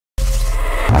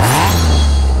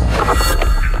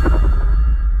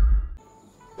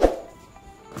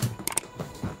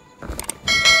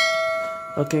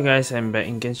Okay guys, I'm back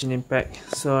in Genshin Impact,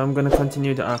 so I'm gonna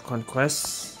continue the Archon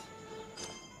quest.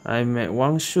 I'm at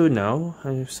Wangshu now.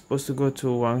 I'm supposed to go to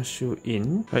Wangshu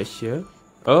Inn, right here.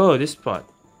 Oh, this spot.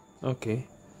 Okay.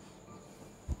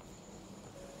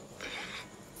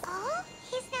 Oh,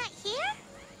 he's not here?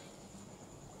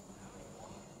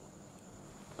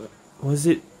 Was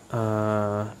it,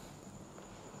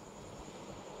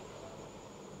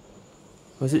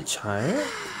 was it child?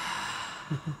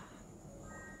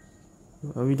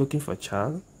 Are we looking for a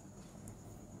child?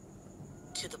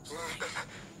 To the blind,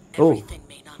 Oh, everything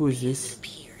may not who is be this? as it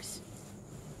appears.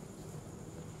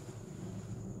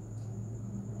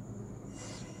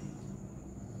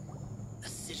 A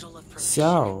sigil of permission.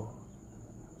 Xiao.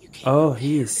 You came Oh,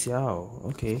 he prepared. is Xiao.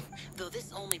 Okay. Though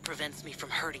this only prevents me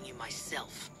from hurting you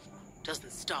myself,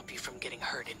 doesn't stop you from getting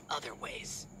hurt in other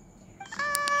ways.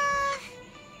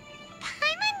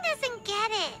 Paimon doesn't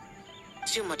get it.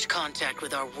 Too much contact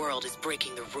with our world is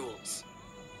breaking the rules.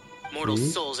 Mortal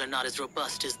souls are not as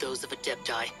robust as those of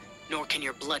Adepti, nor can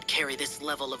your blood carry this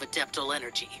level of adeptal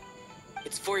energy.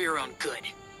 It's for your own good.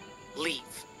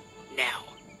 Leave. Now.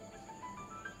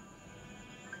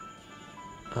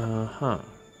 Uh-huh.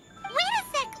 Wait a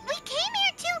sec, we came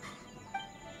here to...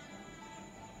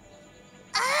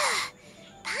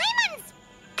 Paimon's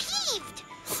peeved.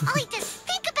 All he does is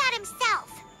think about himself.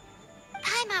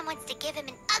 Paimon wants to give him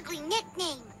an ugly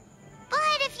nickname. But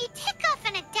if you tick off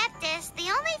an Adeptus, the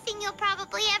only thing you'll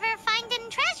probably ever find in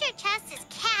treasure chests is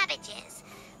cabbages.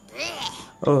 Blech.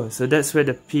 Oh, so that's where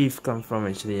the peeve come from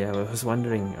actually. I was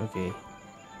wondering. Okay.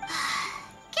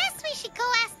 Guess we should go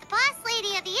ask the boss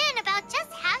lady of the inn about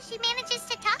just how she manages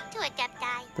to talk to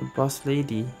Adepti. The boss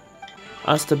lady.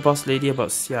 Ask the boss lady about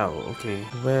Xiao. Okay.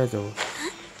 Where though?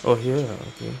 Oh, here.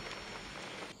 Okay.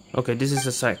 Okay, this is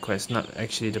a side quest, not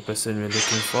actually the person we're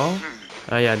looking for.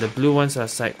 Yeah, the blue ones are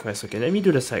side quests. Okay, let me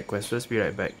do the side quest. Let's be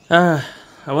right back.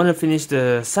 I want to finish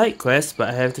the side quest, but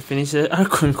I have to finish the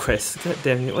Archon quest. God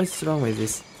damn it, what's wrong with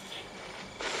this?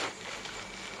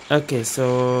 Okay,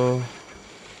 so...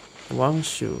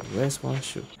 Wangshu. Where's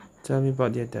Wangshu? Tell me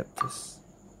about the Adeptus.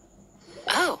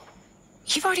 Oh,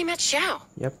 you've already met Xiao.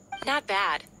 Yep. Not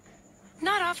bad.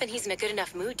 Not often he's in a good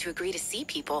enough mood to agree to see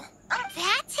people.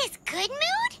 That's his good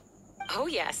mood? Oh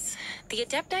yes, the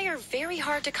Adepti are very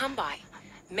hard to come by.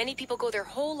 Many people go their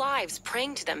whole lives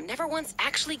praying to them, never once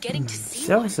actually getting to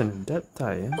see one. Xiao's an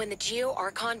Adepti, eh? When the Geo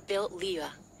Archon built Liyue,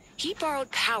 he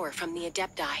borrowed power from the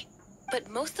Adepti. But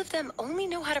most of them only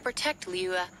know how to protect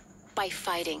Liyue by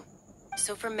fighting.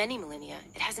 So for many millennia,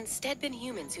 it has instead been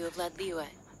humans who have led Liyue.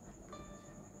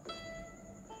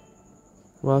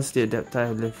 Whilst the Adepti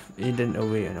have lived hidden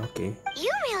away, and okay.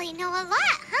 You really know a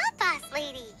lot, huh, boss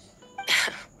lady?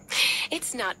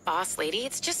 It's not boss lady,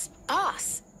 it's just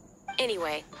boss.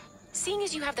 Anyway, seeing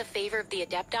as you have the favor of the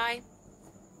Adepti,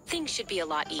 things should be a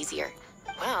lot easier.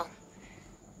 Well,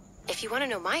 if you want to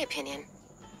know my opinion,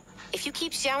 if you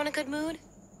keep Xiao in a good mood,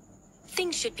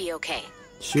 things should be okay.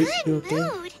 Should be Good okay?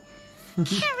 mood?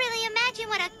 Can't really imagine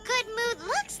what a good mood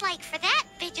looks like for that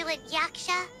vigilant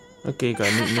Yaksha. Okay, got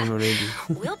a nickname already.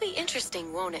 Will be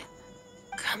interesting, won't it?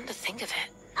 Come to think of it,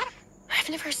 I've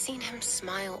never seen him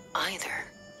smile either.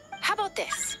 How about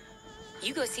this?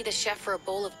 You go see the chef for a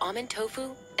bowl of almond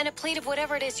tofu and a plate of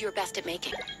whatever it is you're best at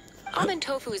making. Almond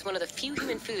tofu is one of the few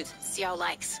human foods Xiao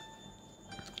likes.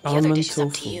 The other Almond dish is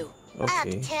up to tofu. you.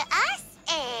 Okay. Up to us,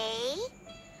 eh?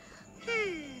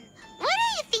 What do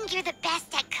you think you're the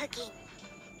best at cooking?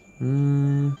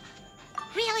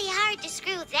 Really hard to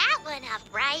screw that one up,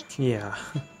 right? Yeah.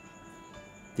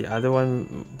 The other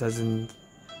one doesn't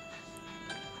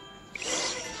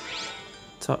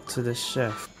talk to the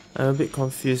chef. I'm a bit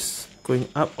confused. Going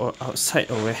up or outside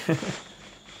or where?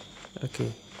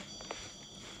 Okay.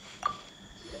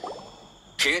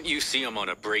 Can't you see I'm on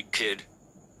a break, kid?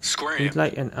 Scram! We'd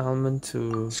like an almond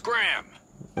to... Scram!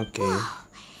 Okay.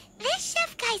 This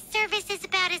chef guy's service is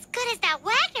about as good as that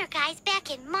Wagner guy's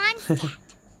back in Mondstadt.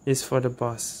 It's for the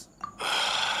boss.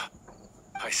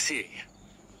 I see.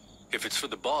 If it's for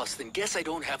the boss, then guess I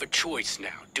don't have a choice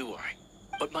now, do I?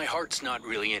 But my heart's not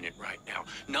really in it right now.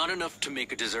 Not enough to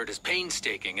make a dessert as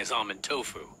painstaking as almond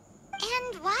tofu.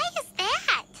 And why is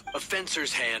that? A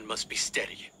fencer's hand must be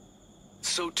steady.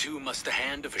 So too must the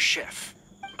hand of a chef.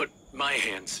 But my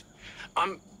hands,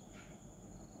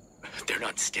 they're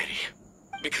not steady.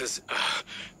 Because,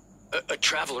 a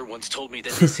traveler once told me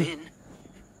that this inn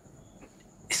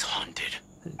is haunted.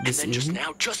 This and then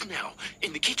inn? just now,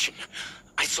 in the kitchen,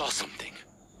 I saw something.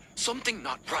 Something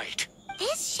not right.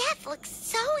 This chef looks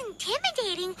so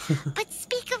intimidating, but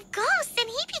speak of ghosts and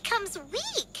he becomes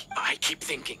weak. I keep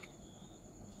thinking,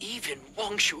 even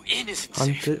Wangshu Inn isn't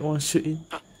safe. Haunted Wangshu Inn?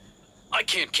 I I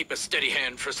can't keep a steady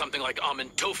hand for something like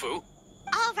almond tofu.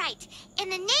 All right, in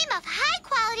the name of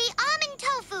high-quality almond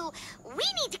tofu, we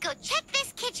need to go check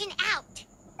this kitchen out.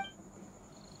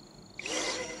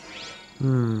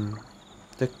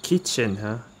 The kitchen,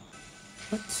 huh?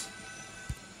 What?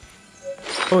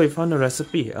 Oh, we found a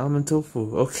recipe. Almond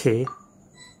tofu. Okay.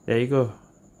 There you go.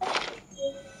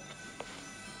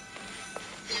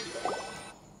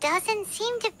 Doesn't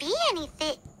seem to be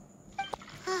anything.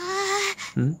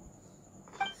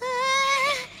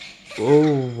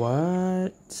 Oh,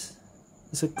 what?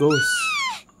 It's a ghost.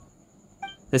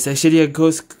 It's actually a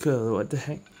ghost girl. What the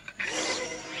heck?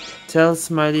 Tell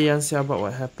Smiley and Xiao about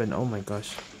what happened. Oh my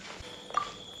gosh.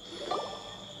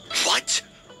 What?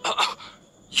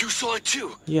 You saw it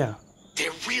too? Yeah.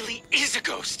 There really is a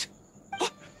ghost.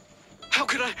 What? How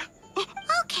could I?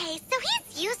 Okay, so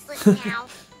he's useless now.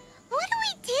 What do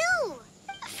we do?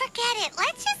 Forget it.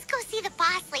 Let's just go see the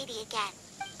boss lady again.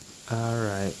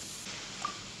 Alright.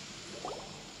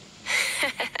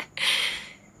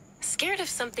 Scared of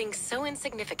something so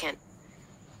insignificant.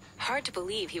 Hard to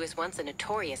believe he was once a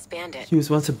notorious bandit. He was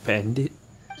once a bandit?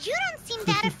 You don't seem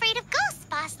that afraid of ghosts,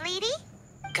 boss lady.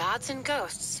 Gods and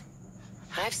ghosts.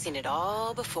 I've seen it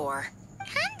all before.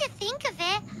 Come to think of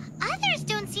it, others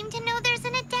don't seem to know there's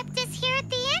an Adeptus here at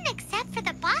the inn except for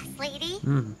the boss lady.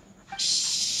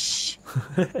 Shh.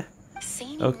 Say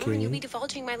any Okay. more and you'll be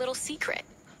divulging my little secret.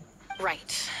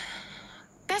 Right.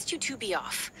 Best you two be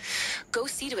off. Go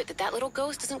see to it that that little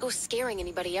ghost doesn't go scaring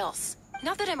anybody else.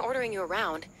 Not that I'm ordering you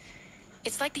around.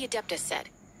 It's like the Adeptus said.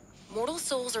 Mortal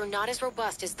souls are not as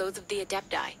robust as those of the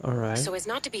Adepti. Alright. So as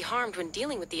not to be harmed when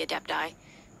dealing with the Adepti,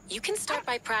 you can start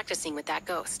by practicing with that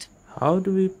ghost. How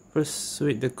do we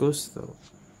persuade the ghost though?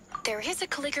 There is a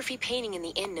calligraphy painting in the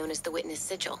inn known as the Witness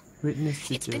Sigil.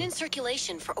 Witness It's been sigil. in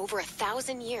circulation for over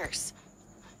 1,000 years.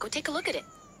 Go take a look at it.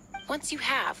 Once you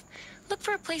have, look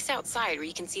for a place outside where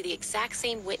you can see the exact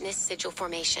same Witness Sigil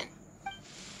formation.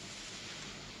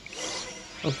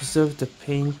 Observe the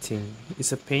painting.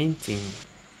 It's a painting.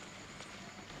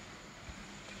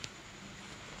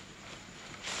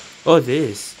 Oh,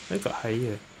 this. I got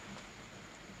higher.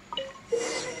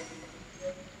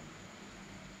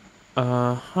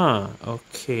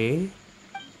 Okay.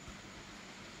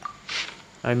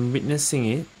 I'm witnessing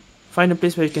it. Find a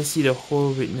place where you can see the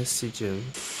whole witness sigil.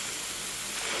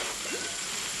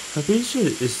 I'm pretty sure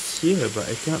it's here, but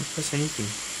I can't press anything.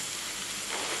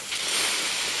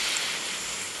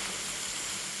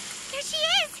 Here she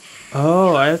is.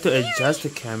 Oh, I have to adjust the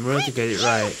camera to get it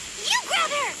right. You grab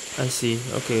her. I see.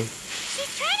 Okay.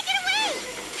 She's trying to get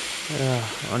away.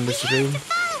 On the We have screen. to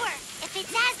follow her. If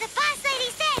it's as the boss lady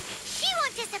said, she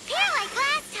won't disappear like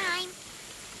last time.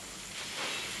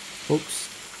 Oops.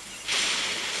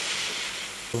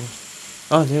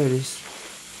 Oh, there it is.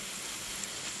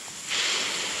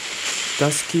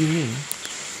 Dusky Min.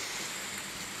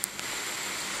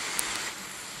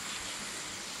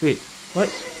 Wait, what?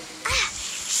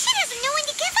 She doesn't know when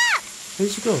to give up. Where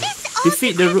did she go? This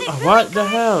Defeat the ultimate Ru- What the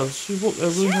hell? She woke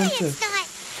a Surely Rune Hunter. it's not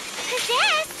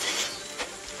possessed.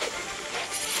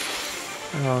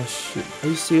 Oh shoot. Are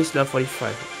you serious? Level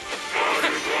 45.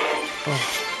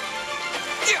 Oh.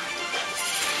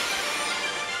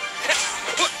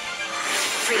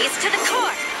 Freeze to the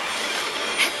core!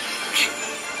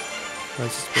 Why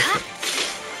is this perfect?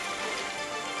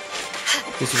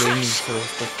 It's raining, so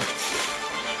it's perfect.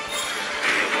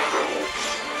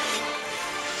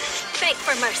 Beg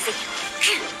for mercy.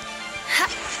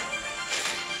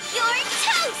 You're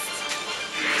toast.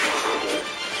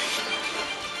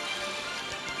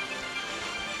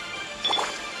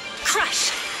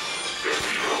 Crush!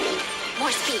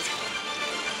 More speed.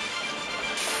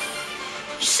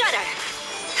 Shudder!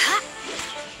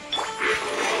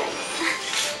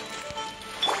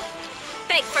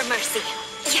 Beg for mercy.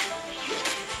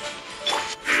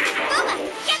 Booba,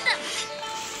 get them.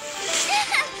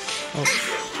 Oh.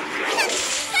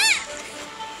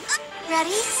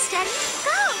 Ready, steady,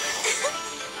 go.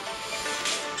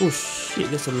 Oh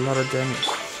shit, that's a lot of damage.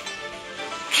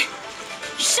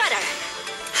 Shudder!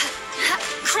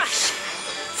 Crush!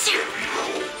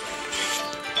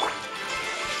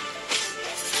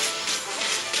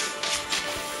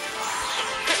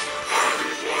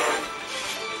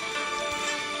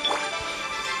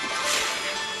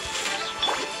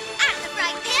 Out of the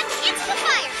frying pan, into the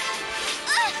fire.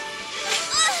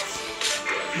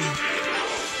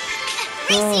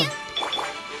 Race you.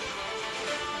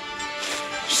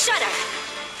 Shudder!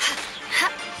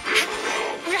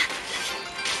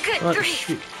 Good What? grief!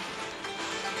 Shoot.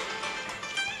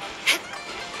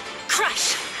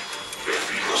 Crush!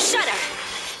 Shudder!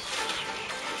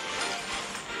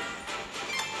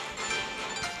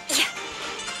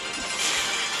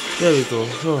 There we go.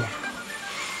 Oh.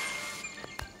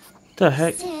 The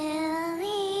heck?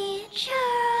 Silly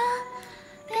churl,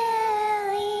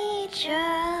 Billy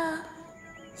churl.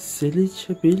 Silly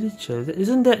Billy Churl.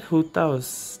 Isn't that Hu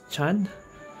Tao's Chan?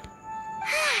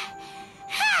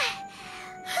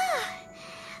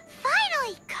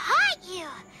 Finally caught you.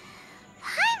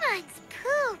 Paimon's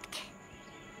pooped.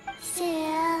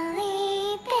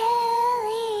 Silly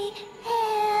Billy,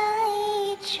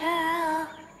 Billy churl.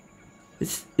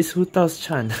 It's Hu Tao's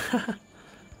Chan.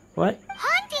 What?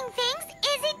 Haunting things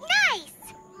isn't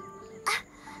nice.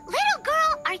 Little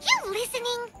girl, are you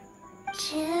listening?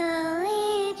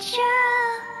 Chilly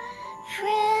churl,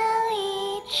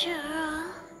 frilly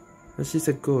churl. She's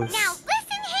a ghost. Now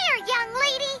listen here, young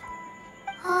lady.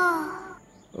 Oh,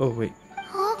 Oh wait.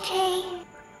 okay.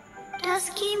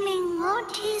 Dusky Ming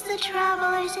won't tease the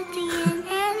travelers at the inn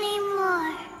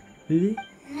anymore. Really?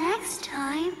 Next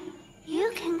time,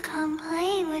 you can come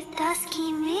play with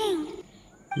Dusky Ming.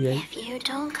 Yeah. If you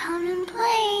don't come and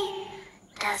play,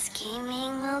 Dusky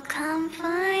Ming will come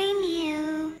find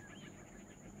you.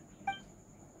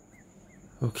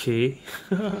 Okay.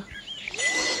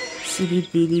 Silly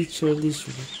Billy Churlish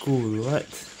Cool. What?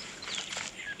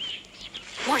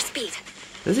 More speed.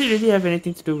 Does it really have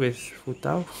anything to do with Hu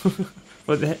Tao?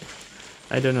 For that?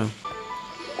 I don't know.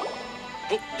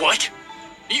 What?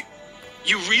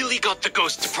 You really got the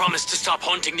ghost to promise to stop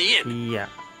haunting the inn? Yeah.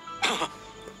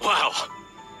 Wow.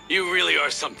 You really are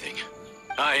something.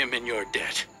 I am in your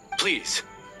debt. Please,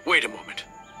 wait a moment.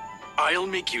 I'll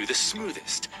make you the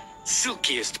smoothest,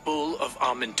 silkiest bowl of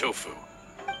almond tofu.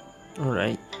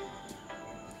 Alright.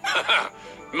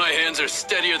 My hands are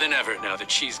steadier than ever now that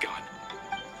she's gone.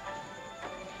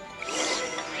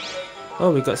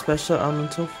 Oh, we got special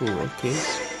almond tofu. Okay.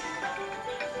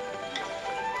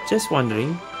 Just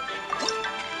wondering.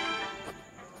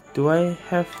 Do I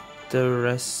have the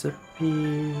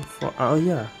recipe for... Oh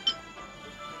yeah.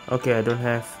 Okay, I don't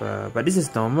have... but this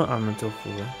is normal almond tofu.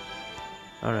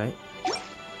 Alright.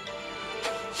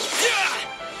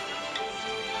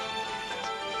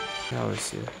 Now let's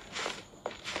see.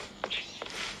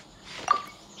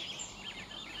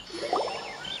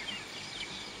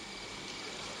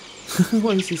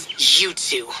 What is this? You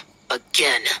two,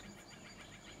 again.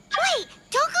 Wait,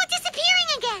 don't go disappearing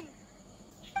again.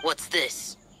 What's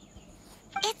this?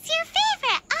 It's your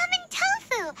favorite almond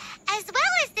tofu, as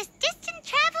well as this distant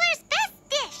traveler's best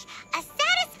dish, a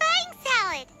satisfying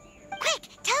salad. Quick,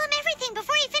 tell him everything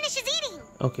before he finishes eating.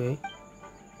 Okay.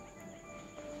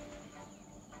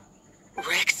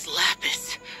 Rex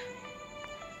Lapis.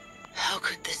 How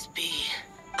could this be?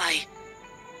 I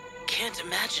can't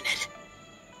imagine it.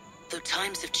 Though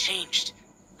times have changed,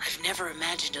 I've never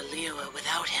imagined a Liyue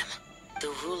without him. The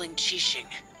ruling Qixing.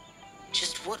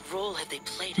 Just what role have they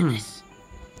played in this?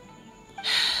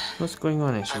 What's going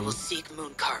on I actually? will seek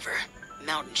Moon Carver,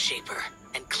 Mountain Shaper,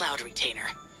 and Cloud Retainer.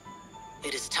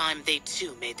 It is time they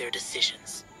too made their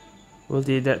decisions. Will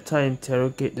the Adepti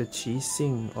interrogate the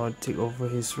Qixing or take over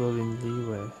his role in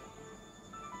Liyue?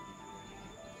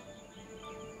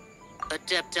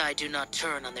 Adepti do not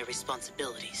turn on their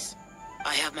responsibilities.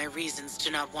 I have my reasons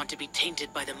to not want to be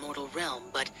tainted by the mortal realm,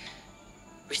 but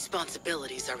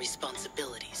responsibilities are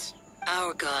responsibilities.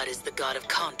 Our god is the god of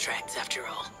contracts, after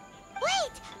all.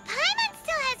 Wait, Paimon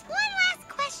still has one last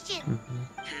question.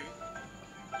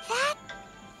 That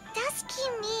Dusky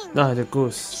Ming, Ah, the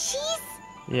ghost.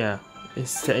 she's... Yeah.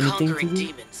 Is there anything to Conquering do?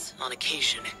 demons, on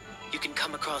occasion, you can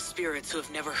come across spirits who have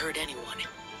never hurt anyone,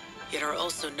 yet are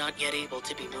also not yet able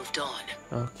to be moved on.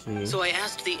 Okay. So I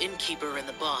asked the innkeeper and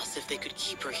the boss if they could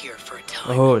keep her here for a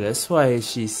time. Oh, that's why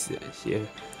she's here.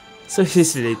 So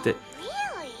she's related.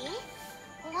 Really?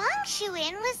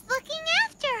 Wangshuin was looking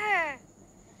after her.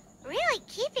 Really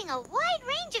keeping a wide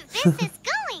range of business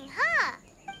going, huh?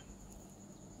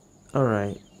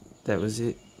 Alright. That was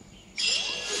it.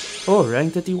 Oh,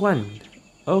 rank 31.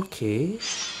 Okay.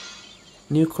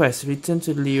 New quest. Return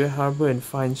to Liyue Harbor and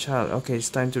find child. Okay, it's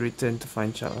time to return to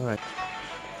find child. Alright.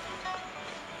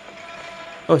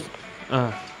 Oh,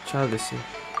 child is here.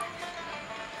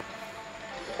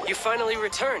 You finally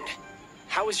returned.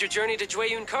 How was your journey to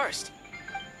Jueyun Karst?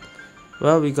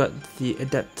 Well, we got the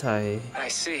Adepti I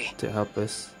see. to help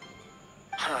us.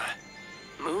 Huh.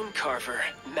 Moon Carver,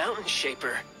 Mountain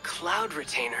Shaper, Cloud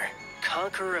Retainer,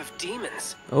 Conqueror of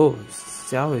Demons. Oh,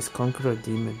 Xiao is Conqueror of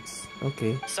Demons.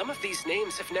 Okay. Some of these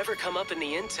names have never come up in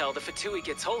the intel the Fatui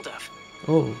gets hold of.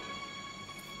 Oh,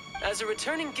 As a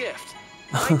returning gift,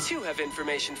 I too have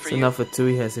information for so you. now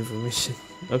Fatui has information.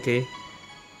 Okay.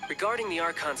 Regarding the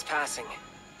Archon's passing,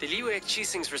 the Liyue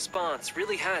Qixing's response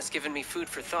really has given me food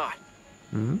for thought.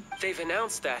 They've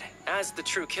announced that, as the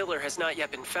true killer has not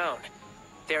yet been found,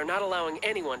 they are not allowing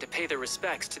anyone to pay their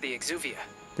respects to the Exuvia.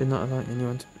 They're not allowing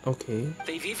anyone to... Okay.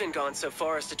 They've even gone so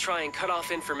far as to try and cut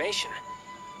off information.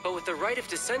 But with the right of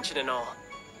dissension and all,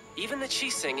 even the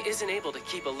Qixing isn't able to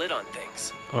keep a lid on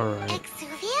things. Alright.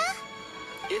 Exuvia?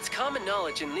 It's common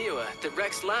knowledge in Liyue that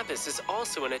Rex Lapis is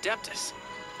also an Adeptus.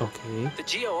 Okay. The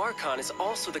Geo-Archon is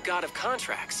also the god of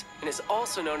contracts, and is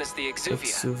also known as the Exuvia.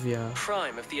 Exuvia.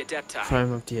 Prime of the Adepti.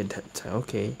 Prime of the Adepti,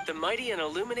 okay. The mighty and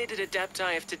illuminated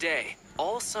Adepti of today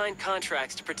all signed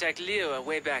contracts to protect Liyue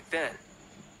way back then.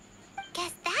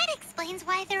 Guess that explains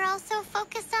why they're all so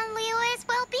focused on Liyue's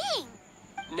well-being.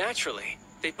 Naturally,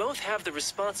 they both have the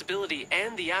responsibility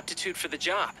and the aptitude for the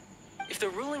job. If the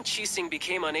ruling Qixing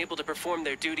became unable to perform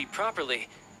their duty properly,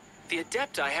 the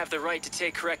Adepti have the right to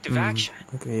take corrective action.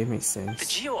 Okay, it makes The sense.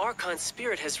 Geo-Archon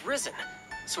spirit has risen,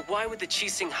 so why would the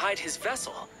Qixing hide his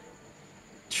vessel?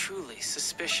 Truly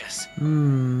suspicious.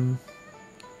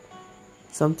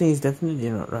 Something is definitely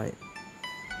not right.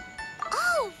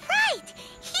 Oh, right!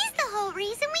 He's the whole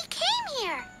reason we came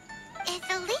here! If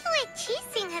the Liyue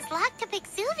Qixing has locked up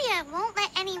Exuvia and won't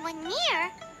let anyone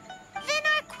near, then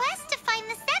our quest to find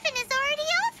the Seven is already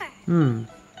over.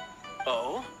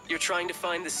 Oh? You're trying to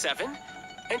find the Seven?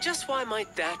 And just why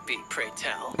might that be, pray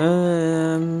tell?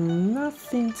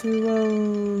 Nothing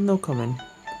to... no comment.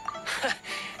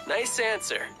 Nice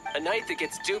answer. A knight that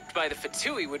gets duped by the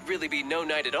Fatui would really be no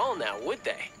knight at all now, would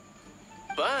they?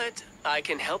 But I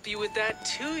can help you with that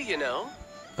too, you know.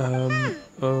 Oh,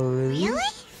 really? Really?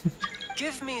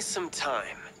 Give me some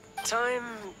time. Time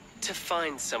to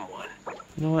find someone.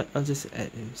 You know what? I'll just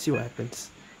add him. See what happens.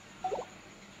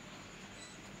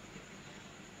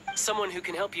 Someone who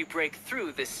can help you break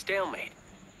through this stalemate.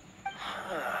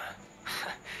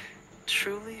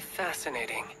 Truly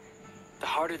fascinating. The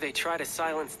harder they try to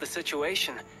silence the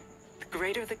situation, the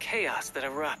greater the chaos that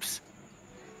erupts.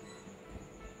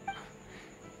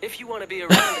 If you want to be around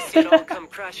to see it all come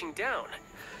crashing down,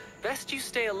 best you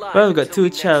stay alive. Well, we've got until two we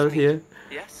next child meet. here.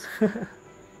 Yes?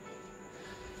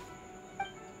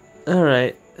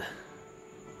 Alright.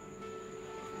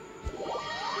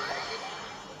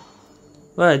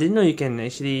 Well, I didn't know you can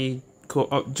actually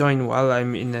co-op join while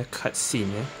I'm in a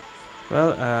cutscene, eh?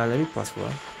 Well, let me pause for a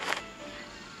while.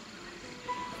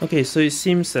 Okay, so it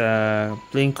seems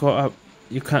playing co-op,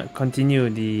 you can't continue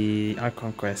the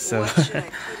Archon quest, so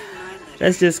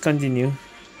let's just continue.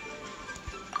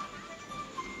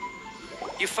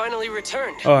 You finally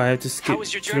returned. Oh, I have to skip How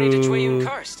was your journey to Jueyun through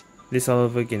Karst? this all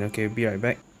over again. Okay, be right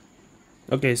back.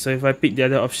 Okay, so if I pick the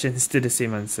other option, it's still the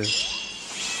same answer.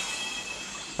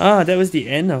 Ah, that was the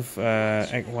end of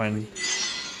Act 1.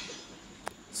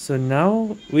 So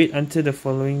now, wait until the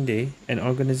following day, an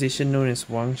organization known as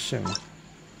Wang Sheng.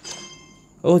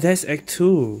 Oh, that's Act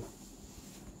 2.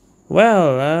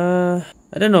 Well,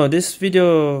 I don't know, this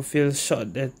video feels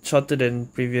shorter than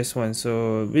previous one,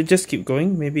 so we'll just keep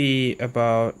going. Maybe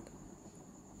about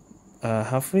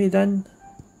halfway done.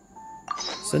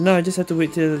 So now I just have to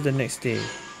wait till the next day.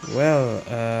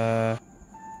 Well,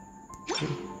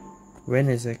 when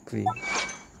exactly?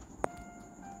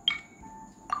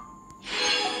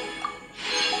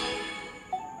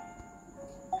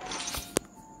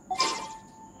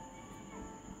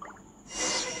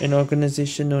 An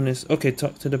organization known as... Okay,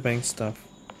 talk to the bank staff.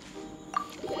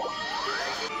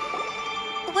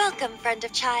 Welcome, friend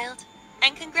of child,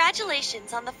 and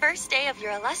congratulations on the first day of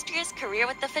your illustrious career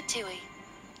with the Fatui.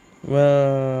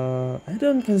 Well, I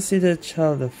don't consider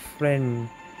child a friend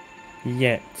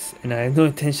yet, and I have no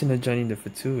intention of joining the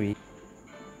Fatui.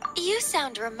 You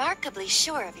sound remarkably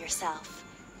sure of yourself.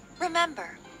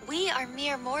 Remember, we are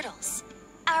mere mortals.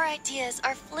 Our ideas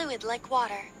are fluid like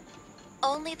water.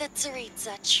 Only the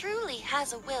Tsaritsa truly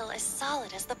has a will as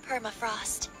solid as the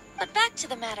permafrost. But back to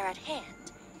the matter at hand.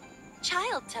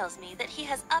 Child tells me that he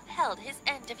has upheld his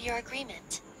end of your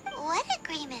agreement. What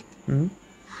agreement? Hmm?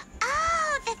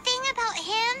 Oh, the thing about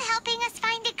him helping us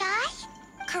find a guy?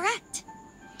 Correct.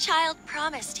 Child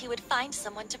promised he would find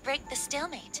someone to break the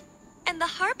stalemate. And the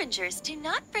Harbingers do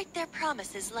not break their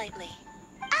promises lightly.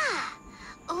 Ah,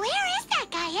 where is that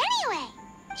guy anyway?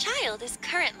 Child is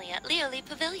currently at Lioli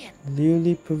Pavilion.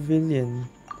 Lioli Pavilion.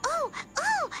 Oh,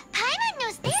 Paimon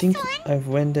knows I this think one. I've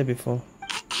went there before.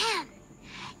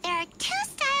 There are two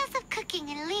styles of cooking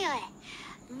in Liyue,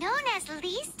 known as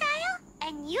Li style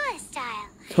and Yue style.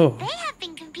 Oh. They have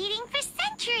been competing for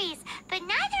centuries, but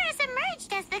neither has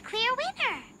emerged as the clear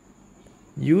winner.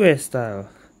 US style.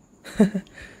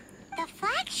 The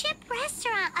flagship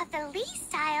restaurant of the Li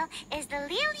style is the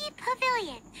Lioli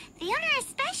Pavilion. The owner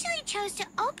especially chose to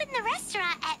open the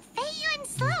restaurant at Feiyuan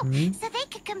Slope so they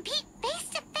could compete face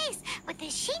to face with the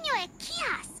Shinua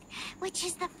Kiosk, which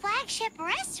is the flagship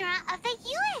restaurant of the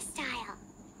US style.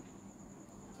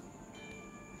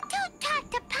 Don't talk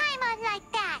to Paimon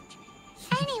like that.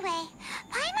 Anyway,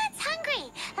 Paimon's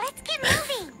hungry. Let's get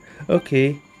moving.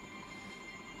 Okay.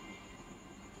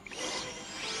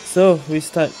 So we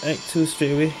start Act 2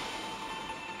 straight away.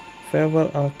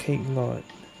 Farewell Arcade Lord.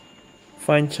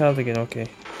 Find child again, okay.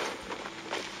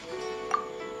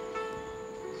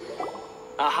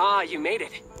 Aha, you made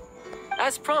it.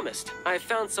 As promised, I have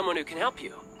found someone who can help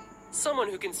you. Someone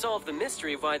who can solve the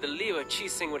mystery of why the Liu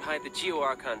Qixing would hide the Geo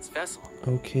Archon's vessel.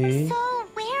 Okay. So,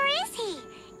 where is he?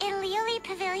 In Liuli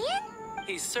Pavilion?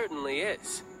 He certainly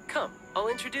is. Come, I'll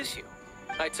introduce you.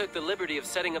 I took the liberty of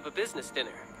setting up a business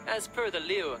dinner, as per the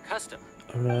Liu custom.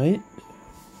 Alright.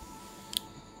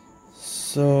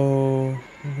 So,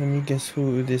 let me guess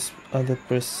who this other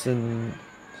person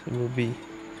will be.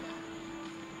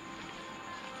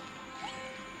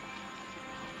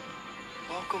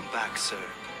 Welcome back, sir.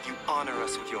 You honor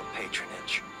us with your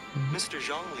patronage. Mr.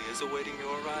 Zhongli is awaiting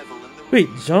your arrival in the... Wait,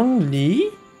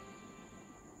 Zhongli?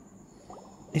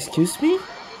 Excuse me?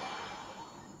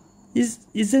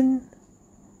 Isn't...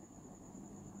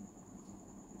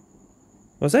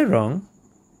 Was I wrong?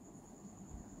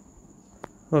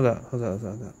 Hold up.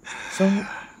 So...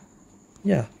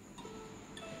 Yeah.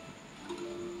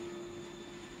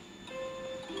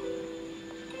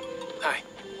 Hi.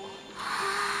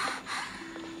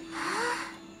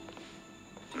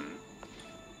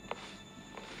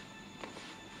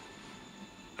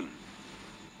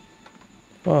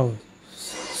 Wow.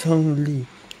 Zhongli.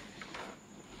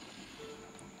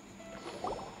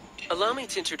 Allow me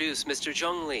to introduce Mr.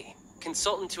 Zhongli,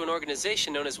 consultant to an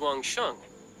organization known as Wangsheng,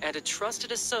 and a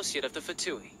trusted associate of the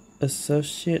Fatui.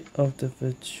 Associate of the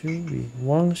Fatui.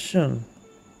 Wangsheng.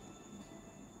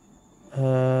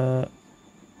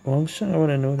 Wangsheng, I want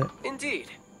to know that. Indeed.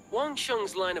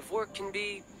 Wangsheng's line of work can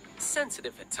be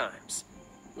sensitive at times.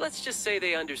 Let's just say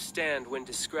they understand when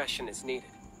discretion is needed.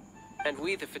 And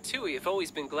we, the Fatui, have always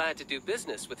been glad to do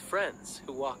business with friends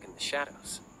who walk in the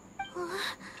shadows.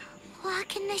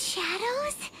 Walk in the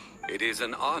shadows? It is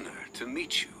an honor to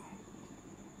meet you.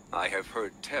 I have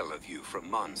heard tell of you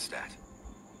from Mondstadt.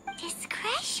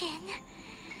 Discretion?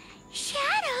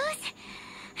 Shadows?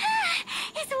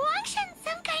 Is Wangsheng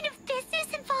some kind of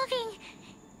business involving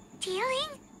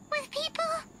dealing with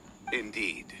people?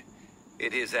 Indeed.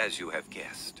 It is as you have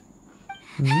guessed.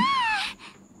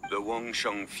 The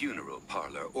Wangsheng Funeral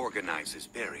Parlor organizes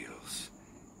burials.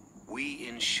 We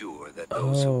ensure that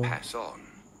those who pass on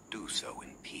do so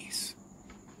in peace.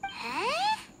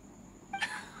 Huh?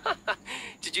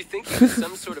 Did you think he was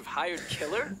some sort of hired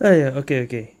killer? Oh yeah,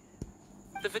 okay.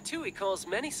 The Fatui calls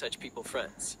many such people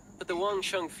friends, but the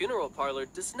Wangsheng Funeral Parlor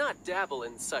does not dabble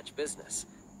in such business.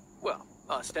 Well,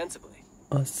 ostensibly.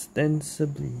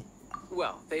 Ostensibly.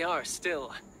 Well, they are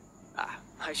still...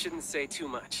 I shouldn't say too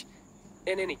much.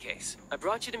 In any case, I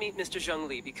brought you to meet Mr.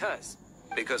 Zhongli because...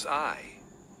 Because I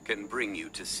can bring you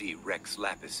to see Rex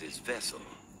Lapis's vessel.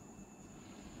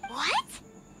 What?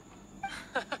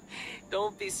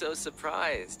 Don't be so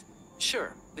surprised.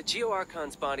 Sure, the Geo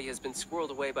Archon's body has been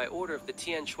squirreled away by order of the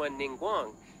Tianquan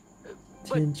Ningguang.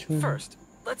 But first,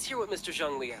 let's hear what Mr.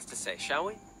 Zhongli has to say, shall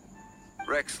we?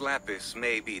 Rex Lapis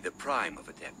may be the prime of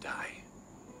Adepti,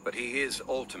 but he is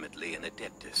ultimately an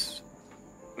Adeptus.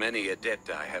 Many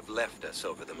Adepti have left us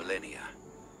over the millennia.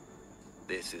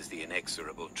 This is the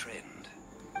inexorable trend.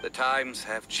 The times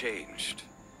have changed.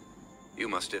 You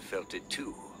must have felt it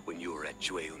too when you were at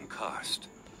Jueyun Karst.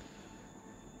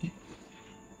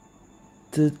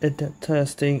 The Adepti are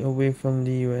staying away from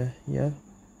the yeah?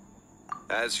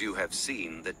 As you have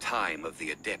seen, the time of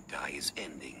the Adepti is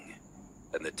ending,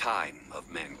 and the time of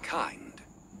mankind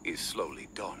is slowly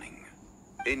dawning.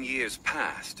 In years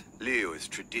past, Liu's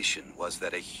tradition was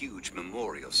that a huge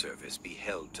memorial service be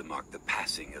held to mark the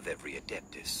passing of every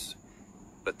Adeptus.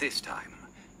 But this time,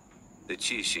 the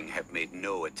Qixing have made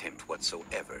no attempt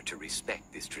whatsoever to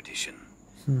respect this tradition.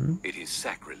 It is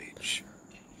sacrilege.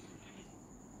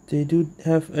 They do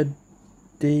have a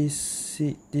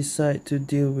decide to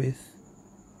deal with.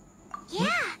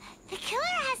 Yeah, the killer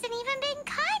hasn't even been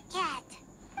caught yet.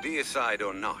 Deicide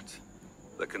or not,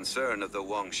 the concern of the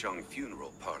Wangsheng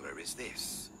Funeral Parlor is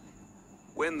this.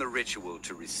 When the ritual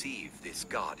to receive this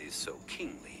god is so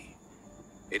kingly,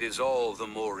 it is all the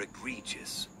more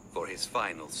egregious for his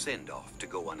final send-off to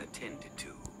go unattended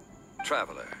to.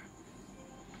 Traveler,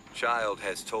 Child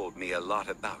has told me a lot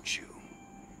about you.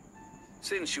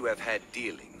 Since you have had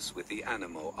dealings with the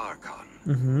Animo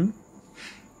Archon,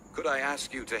 could I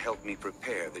ask you to help me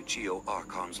prepare the Geo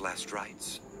Archon's last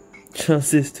rites?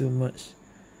 Trust is too much.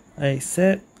 I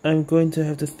said I'm going to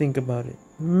have to think about it.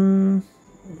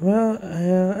 Well,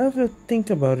 I'll have to think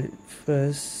about it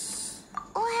first.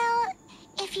 Well,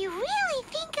 if you really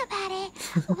think about it,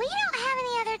 we don't have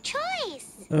any other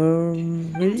choice.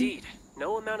 Really? Indeed,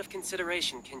 no amount of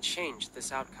consideration can change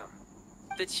this outcome.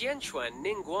 The Tianquan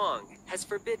Ningguang has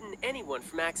forbidden anyone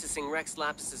from accessing Rex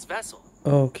Lapis's vessel.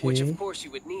 Okay. Which of course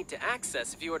you would need to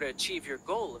access if you were to achieve your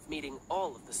goal of meeting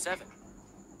all of the 7.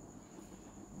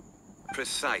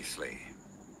 Precisely.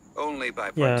 Only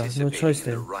by Yeah, no participating choice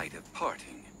in the then. rite of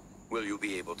parting will you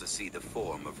be able to see the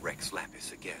form of Rex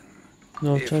Lapis again.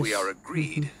 No If choice. we are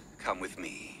agreed, come with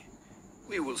me.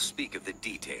 We will speak of the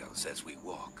details as we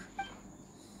walk.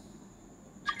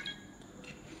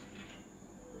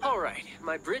 Alright,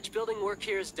 my bridge building work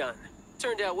here is done.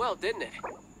 Turned out well, didn't it?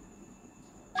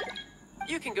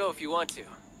 You can go if you want to.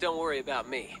 Don't worry about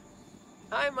me.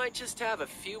 I might just have a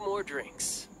few more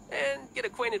drinks. And get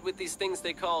acquainted with these things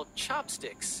they call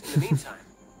chopsticks in the meantime.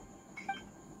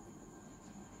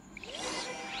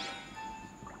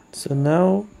 So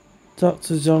now, talk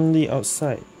to Zhongli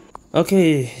outside.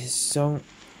 Okay,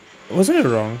 was I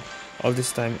wrong all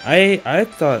this time? I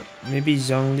thought maybe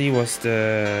Zhongli was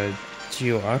the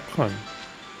Geo Archon.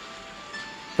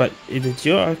 But if the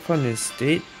Geo Archon is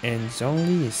dead and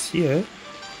Zhongli is here,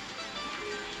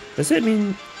 does that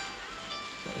mean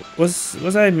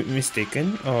was I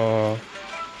mistaken, or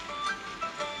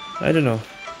I don't know.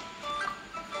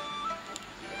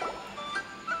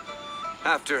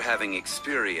 After having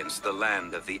experienced the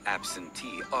land of the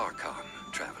absentee Archon,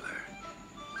 traveler,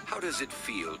 how does it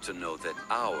feel to know that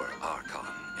our Archon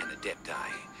and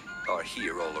Adepti are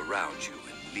here all around you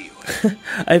in Liyue?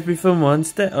 I prefer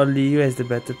Mondstadt or Liyue as the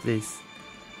better place.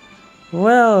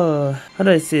 Well, how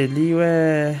do I say?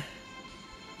 Liyue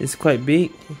is quite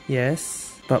big, yes.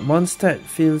 But Mondstadt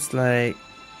feels like,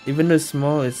 even though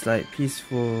small, it's like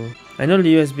peaceful. I know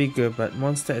Liyue is bigger, but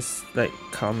Mondstadt is like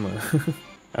calmer.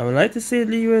 I would like to say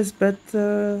Liyue is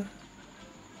better,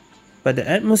 but the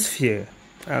atmosphere.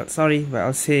 Sorry, but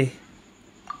I'll say.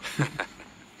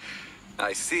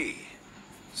 I see.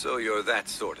 So you're that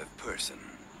sort of person.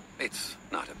 It's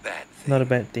not a bad thing. Not a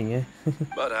bad thing, eh?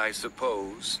 But I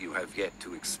suppose you have yet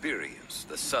to experience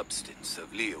the substance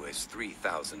of Liyue's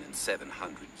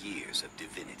 3,700 years of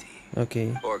divinity.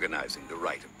 Okay. Organizing the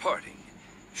rite of parting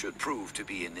should prove to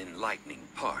be an enlightening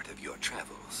part of your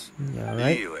travels. Yeah,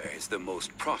 right. Liyue is the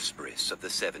most prosperous of the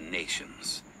 7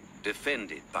 nations,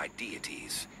 defended by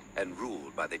deities and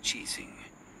ruled by the Qixing.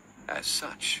 As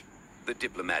such, the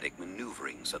diplomatic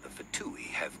maneuverings of the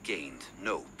Fatui have gained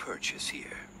no purchase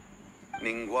here.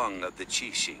 Ningguang of the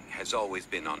Qixing has always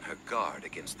been on her guard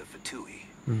against the Fatui.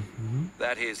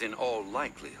 That is in all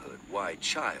likelihood why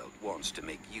Child wants to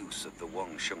make use of the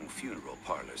Wangsheng funeral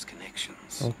parlor's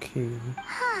connections. Okay.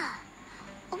 Huh.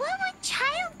 What would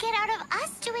Child get out of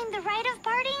us doing the rite of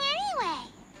parting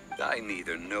anyway? I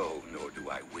neither know nor do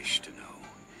I wish to know.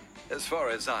 As far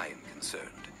as I am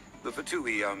concerned, the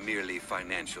Fatui are merely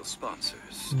financial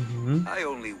sponsors. I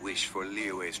only wish for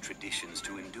Liyue's traditions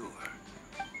to endure.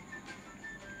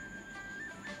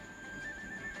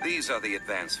 These are the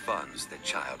advance funds that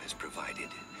Child has provided.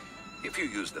 If you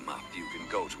use them up, you can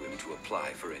go to him to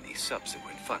apply for any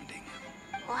subsequent funding.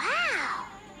 Wow.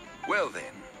 Well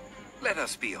then, let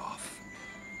us be off.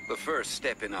 The first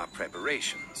step in our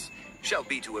preparations shall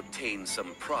be to obtain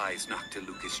some prize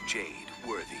Noctilucous jade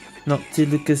worthy of a deity.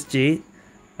 Noctilucous jade?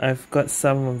 I've got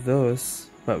some of those,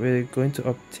 but we're going to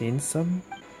obtain some?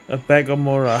 A bag of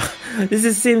Mora. This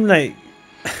is the same like...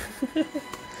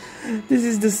 this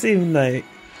is the same like...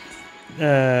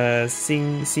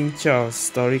 Sing Chao's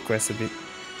story quest a bit.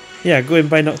 Yeah, go and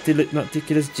buy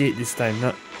Noctilucous jade this time,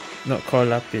 not Core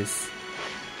Lapis.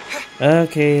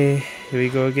 Okay, here we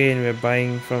go again. We're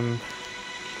buying from...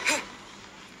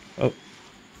 Oh.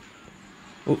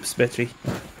 Oops, battery.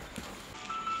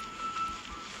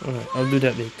 Alright, I'll do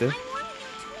that later.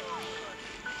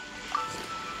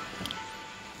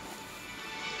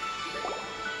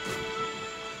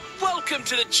 Welcome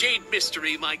to the Jade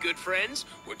Mystery, my good friends.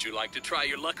 Would you like to try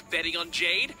your luck betting on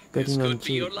Jade? This Betting on could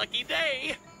be your jade. lucky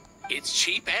day. It's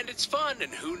cheap and it's fun,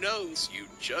 and who knows, you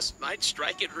just might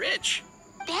strike it rich.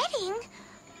 Betting?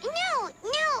 No,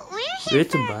 we're Where here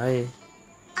to for... buy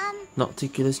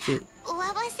Noctilucous jade?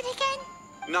 What was it again?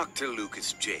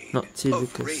 Noctilucous jade.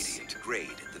 Noctilucous. Of radiant grade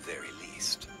at the very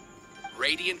least.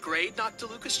 Radiant grade,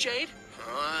 Noctilucous Jade?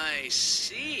 I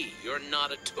see. You're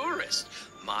not a tourist.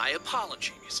 My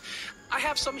apologies. I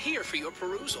have some here for your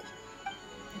perusal.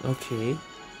 Okay.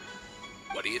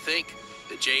 What do you think?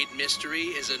 The Jade Mystery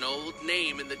is an old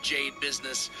name in the jade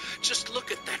business. Just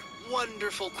look at that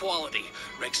wonderful quality.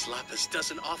 Rex Lapis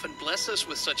doesn't often bless us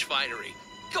with such finery.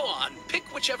 Go on, pick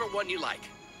whichever one you like.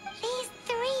 These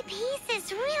 3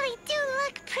 pieces really do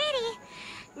look pretty.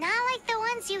 Not like the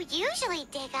ones you usually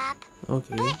dig up.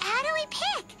 Okay. But how do we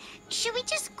pick? Should we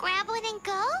just grab one and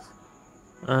go?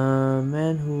 A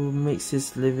man who makes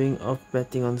his living off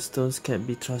betting on stones can't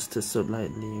be trusted so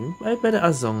lightly. I better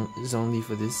ask Zhongli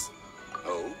for this.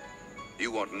 Oh?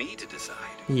 You want me to decide?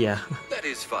 Yeah. That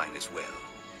is fine as well.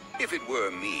 If it were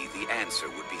me, the answer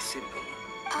would be simple.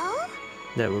 Oh?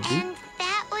 That would be? And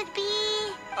that would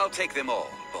be... I'll take them all,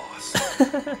 boss.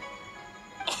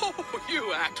 Oh,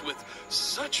 you act with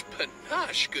such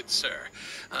panache, good sir.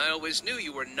 I always knew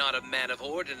you were not a man of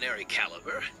ordinary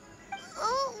caliber.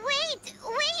 Oh, wait,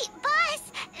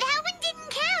 boss! That one didn't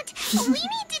count! We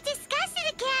need to discuss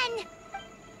it again!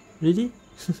 Really?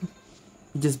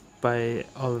 You just buy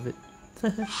all of it.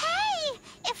 Hey!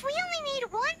 If we only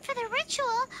need 1 for the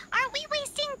ritual, aren't we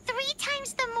wasting 3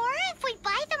 times the Mora if we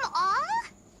buy them all?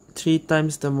 3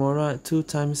 times the Mora, 2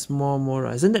 times more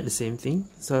Mora. Isn't that the same thing?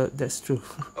 So that's true.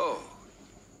 Oh,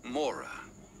 Mora.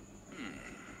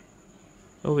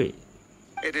 Oh wait.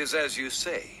 It is as you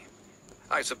say.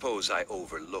 I suppose I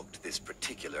overlooked this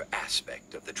particular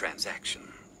aspect of the transaction.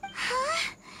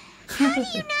 Huh? How do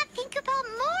you not think about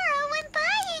Mora when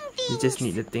buying these? You just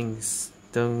need the things.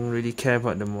 Don't really care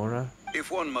about the Mora.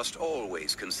 If one must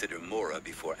always consider Mora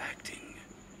before acting,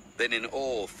 then in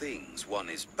all things one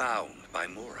is bound by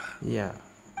Mora. Yeah.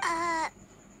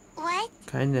 What?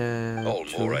 Kinda All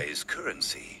true. Mora is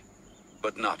currency,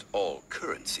 but not all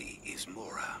currency is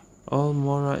Mora. All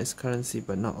Mora is currency,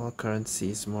 but not all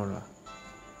currency is Mora.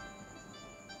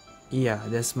 Yeah,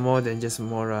 there's more than just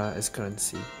Mora as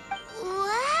currency.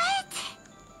 What?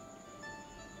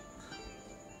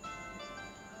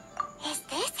 Is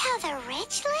this how the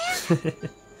rich live?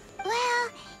 Well,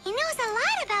 he knows a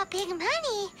lot about big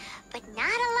money, but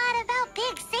not a lot about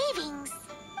big savings.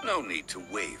 No need to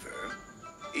waver.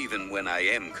 Even when I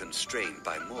am constrained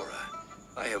by Mora,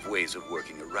 I have ways of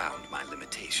working around my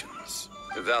limitations.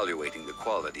 Evaluating the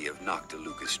quality of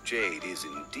Noctilucous jade is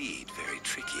indeed very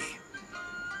tricky.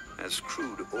 As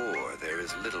crude ore, there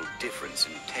is little difference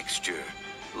in texture,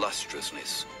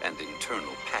 lustrousness, and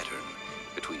internal pattern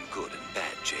between good and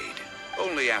bad jade.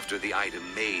 Only after the item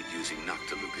made using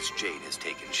Noctilucous jade has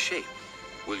taken shape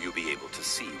will you be able to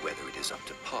see whether it is up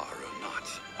to par or not.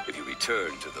 If you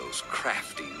return to those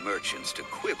crafting merchants to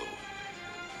quibble,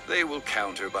 they will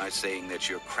counter by saying that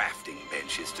your crafting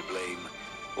bench is to blame,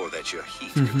 or that your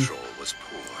heat control was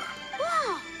poor.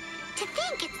 Whoa! To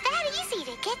think it's that easy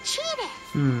to get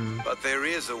cheated. But there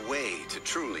is a way to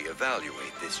truly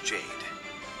evaluate this jade,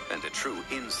 and a true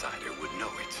insider would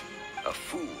know it. A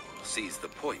fool sees the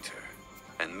pointer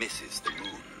and misses the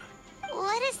moon.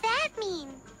 What does that mean?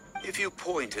 If you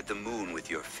point at the moon with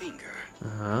your finger,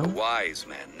 Uh-huh. a wise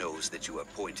man knows that you are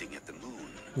pointing at the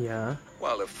moon, Yeah.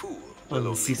 while a fool will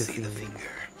only see see the the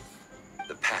finger.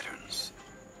 The patterns,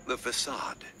 the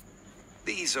facade,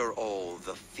 these are all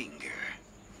the finger.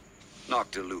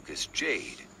 Noctilucous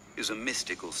jade is a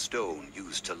mystical stone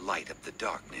used to light up the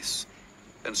darkness,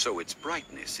 and so its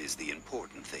brightness is the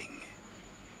important thing.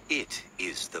 It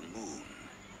is the moon.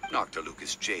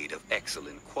 Noctilucous jade of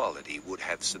excellent quality would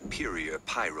have superior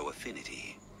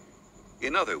pyro-affinity.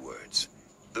 In other words,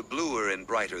 the bluer and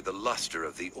brighter the luster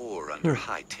of the ore under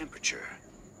high temperature,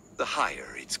 the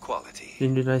higher its quality.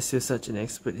 Didn't realize you're such an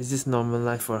expert. Is this normal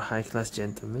life for a high-class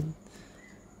gentleman?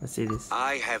 Let's see this.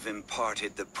 I have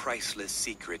imparted the priceless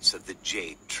secrets of the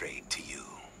jade trade to you.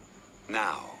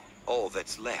 Now, all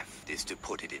that's left is to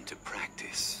put it into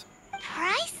practice.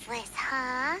 Priceless,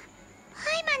 huh?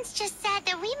 Paimon's just said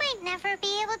that we might never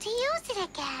be able to use it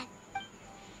again.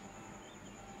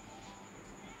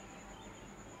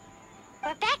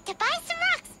 We're back to buy some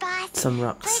rocks, boss. Some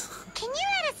rocks. But can you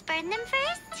let us burn them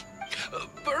first?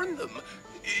 Burn them?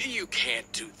 You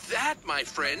can't do that, my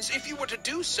friends. If you were to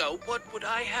do so, what would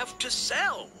I have to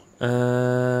sell?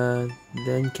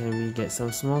 Then can we get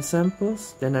some small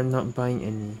samples? Then I'm not buying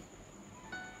any.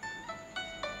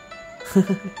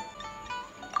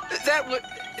 That would...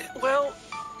 well...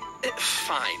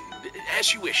 fine.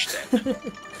 As you wish, then.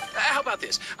 How about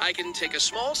this? I can take a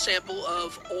small sample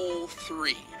of all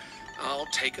 3. I'll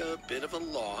take a bit of a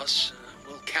loss.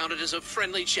 We'll count it as a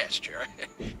friendly gesture.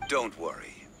 Don't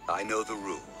worry. I know the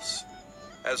rules.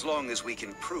 As long as we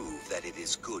can prove that it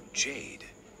is good jade,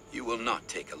 you will not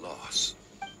take a loss.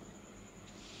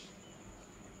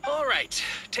 All right.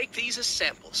 Take these as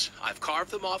samples. I've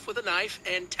carved them off with a knife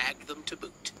and tagged them to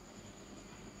boot.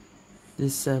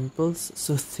 These samples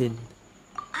so thin.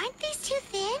 Aren't these too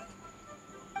thin?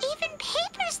 Even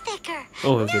paper's thicker.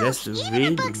 Oh, okay, No, that's even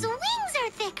really... a bug's wings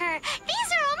are thicker.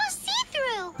 These are almost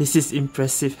see-through. This is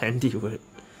impressive handiwork.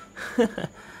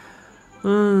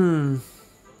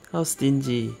 How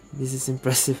stingy. This is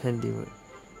impressive handiwork.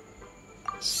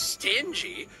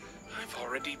 Stingy? I've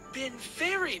already been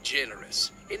very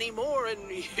generous. Any more and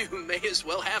you may as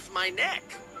well have my neck.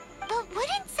 But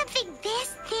wouldn't something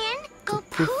this thin go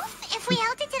poof if we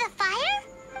held it to the fire?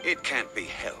 It can't be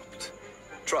helped.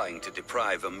 Trying to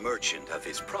deprive a merchant of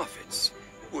his profits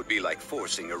would be like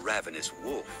forcing a ravenous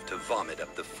wolf to vomit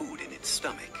up the food in its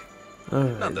stomach.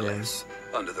 Nonetheless,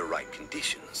 under the right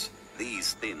conditions,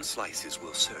 these thin slices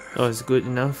will serve. Oh, it's good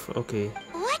enough? Okay.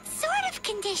 What sort of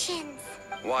conditions?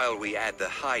 While we add the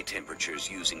high temperatures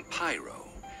using pyro,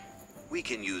 we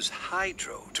can use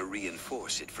hydro to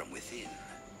reinforce it from within.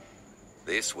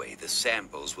 This way, the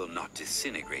samples will not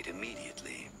disintegrate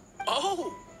immediately.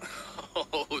 Oh!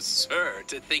 Oh, sir,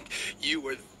 to think you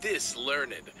were this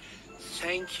learned.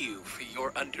 Thank you for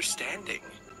your understanding.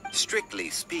 Strictly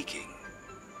speaking,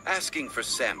 asking for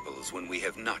samples when we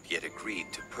have not yet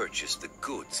agreed to purchase the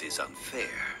goods is unfair.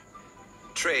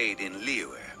 Trade in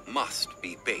Liyue must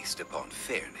be based upon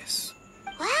fairness.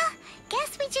 Well,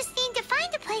 guess we just need to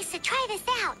find a place to try this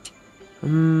out.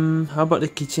 How about the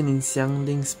kitchen in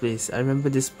Xiangling's place? I remember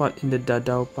this spot in the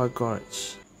Dadao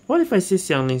Gorge. What if I say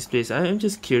Xiangling's place? I'm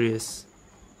just curious.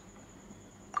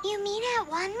 You mean at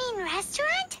Wanmin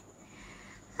restaurant?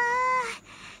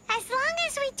 As long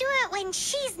as we do it when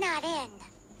she's not in.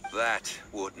 That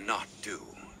would not do.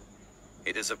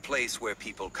 It is a place where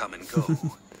people come and go.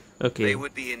 Okay. They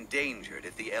would be endangered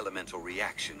if the elemental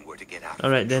reaction were to get out of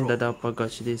Alright, then control. Dadao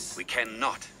Gorge it is. We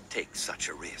cannot take such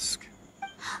a risk.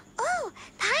 Oh,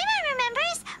 Paimon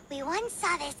remembers we once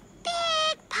saw this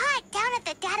big pot down at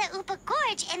the Dada Upa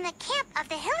Gorge in the camp of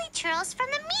the hilly churls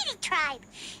from the Meaty tribe.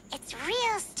 It's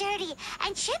real sturdy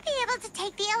and should be able to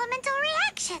take the elemental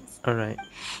reactions. Alright.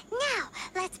 Now,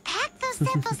 let's pack those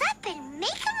samples up and make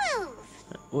a move.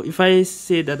 Well, if I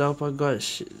say Dadao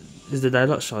Gorge, is the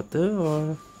dialogue shorter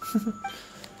or...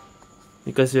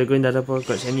 Because we're going Dadao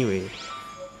Gorge anyway.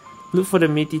 Look for the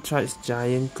Meaty tribe's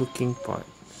giant cooking pot.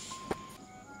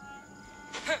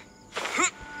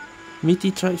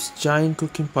 Meaty tribe's giant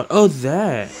cooking pot. Oh,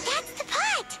 there! That's the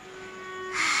pot!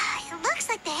 It looks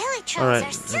like the hilly trolls Alright,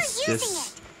 are still let's using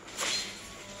just... it.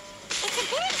 It's a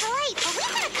bit impolite, but we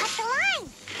gotta cut the line.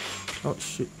 Oh,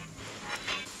 shit.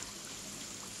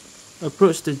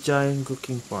 Approach the giant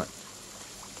cooking pot.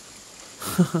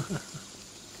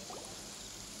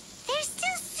 There's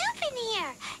still soup in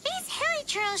here. These hilly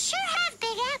trolls sure have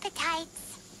big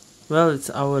appetites. Well,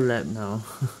 it's our lab now.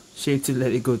 Shame to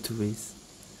let it go to waste.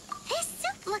 This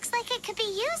soup looks like it could be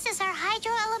used as our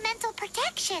hydro-elemental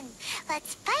protection.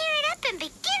 Let's fire it up and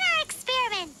begin our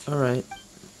experiment. Alright.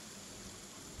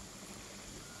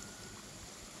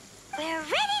 We're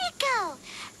ready to go.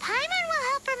 Paimon will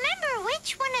help remember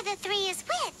which one of the three is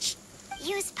which.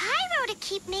 Use pyro to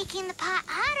keep making the pot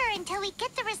hotter until we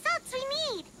get the results we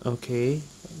need. Okay.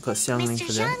 Got Xiangling Mr.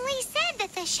 for that. Zhongli said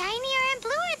that the shinier and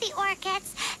bluer the ore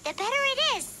gets, the better it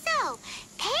is. So,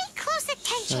 pay close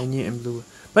attention. Shiny and blue.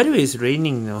 By the way, it's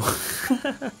raining now.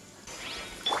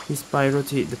 Use pyro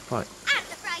to hit the pot. Out of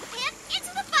the frying pan,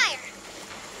 into the fire.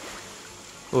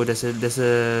 Oh, there's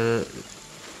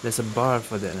a bar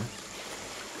for that. Huh?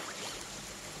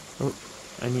 Oh,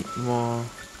 I need more.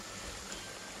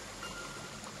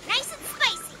 Nice and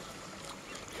spicy.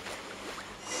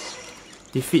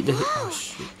 Defeat the. Whoa, Oh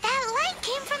shit! that light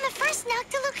came from the first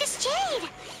Noctilucous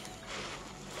Jade.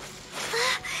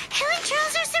 Hilly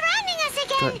trolls are surrounding us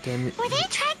again. God damn it! Were they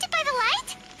attracted by the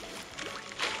light?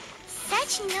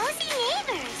 Such nosy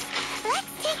neighbors.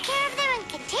 Let's take care of them and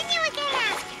continue again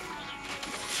after.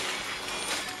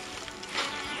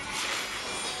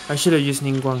 I should have used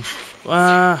Ningguang.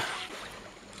 Ah!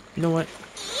 You know what?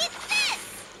 Eat this.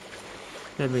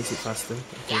 That makes it faster. Okay.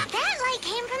 Yeah, that light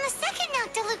came from the second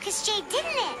Noctilucous Jade,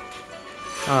 didn't it?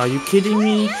 Ah, are you kidding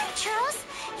me? Hilly trolls,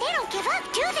 they don't give up,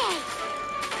 do they?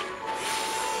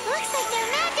 Looks like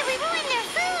they're mad that we ruined their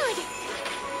food.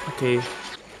 Okay.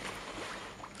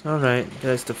 Alright,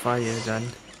 there's the fire done.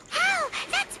 Ow,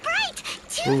 that's bright!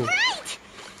 Too Ooh. bright!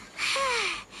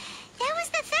 That was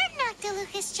the third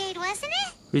Noctilucous Jade, wasn't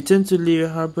it? Return to Liyue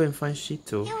Harbor and find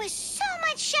Shito. It was so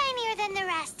much shinier than the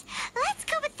rest. Let's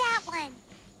go with that one.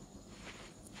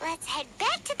 Let's head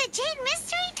back to the Jade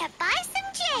Mystery to buy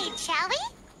some jade, shall we?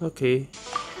 Okay.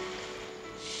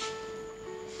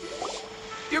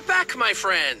 You're back, my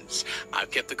friends.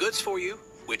 I've kept the goods for you.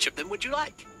 Which of them would you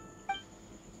like?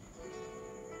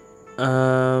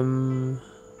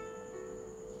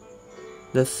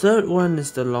 The third one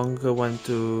is the longer one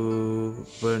to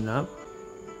burn up.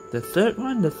 The third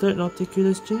one, the third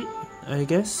Nautilus Jade, I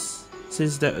guess,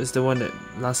 since that is the one that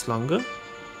lasts longer.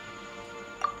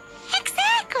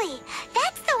 Exactly!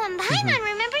 That's the one Paimon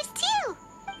remembers too!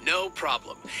 No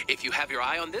problem. If you have your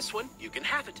eye on this one, you can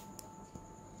have it.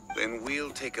 Then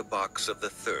we'll take a box of the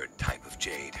third type of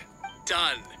jade.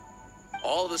 Done.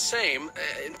 All the same,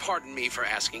 and pardon me for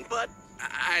asking, but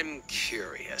I'm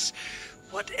curious.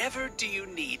 Whatever do you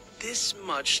need this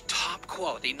much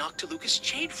top-quality Noctilucous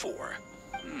jade for?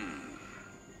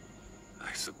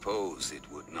 I suppose it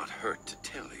would not hurt to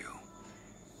tell you.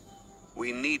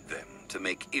 We need them to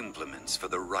make implements for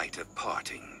the rite of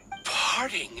parting.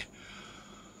 Parting?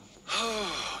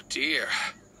 Oh, dear.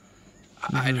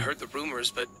 I'd heard the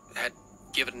rumors, but had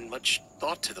given much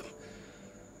thought to them.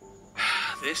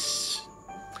 This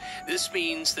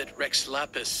means that Rex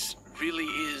Lapis really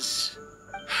is...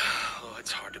 Oh,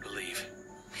 it's hard to believe.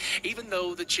 Even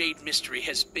though the Jade Mystery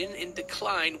has been in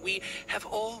decline, we have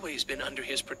always been under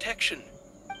his protection.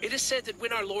 It is said that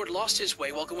when our Lord lost his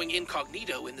way while going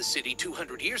incognito in the city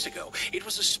 200 years ago, it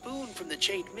was a spoon from the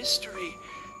Jade Mystery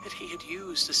that he had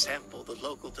used to sample the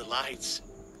local delights.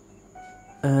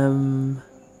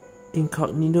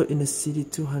 Incognito in the city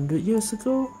 200 years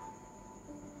ago?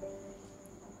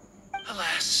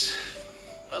 Alas.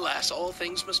 Alas, all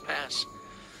things must pass.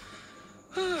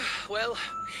 Well,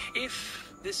 if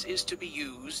this is to be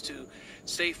used to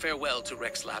say farewell to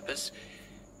Rex Lapis,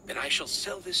 then I shall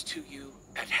sell this to you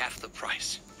at half the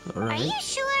price. Alright. Are you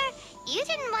sure? You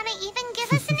didn't want to even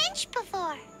give us an inch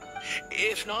before.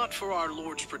 If not for our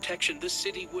Lord's protection, this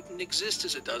city wouldn't exist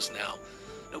as it does now.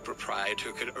 No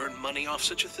proprietor could earn money off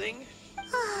such a thing.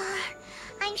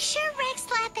 I'm sure Rex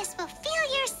Lapis will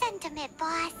feel your sentiment,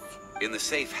 boss. In the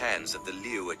safe hands of the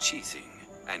Liu Chising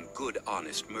and good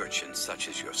honest merchants such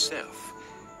as yourself,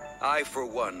 I for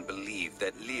one believe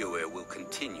that Liyue will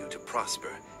continue to prosper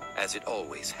as it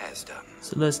always has done.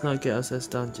 So let's not get ourselves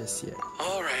down just yet.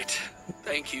 All right.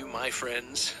 Thank you, my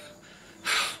friends.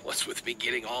 What's with me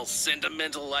getting all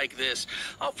sentimental like this?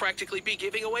 I'll practically be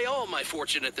giving away all my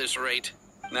fortune at this rate.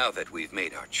 Now that we've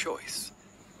made our choice,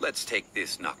 let's take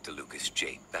this Noctilucous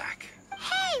jade back.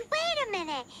 Hey, wait a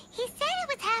minute. He said it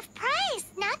was half price,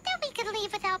 not that we could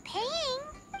leave without paying.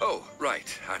 Oh,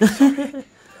 right. I'm sorry.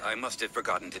 I must have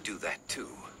forgotten to do that too.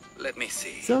 Let me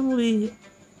see. Zhongli.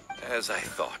 As I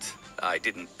thought, I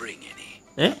didn't bring any.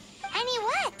 Eh? Any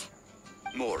what?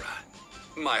 Mora,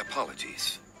 my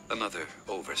apologies. Another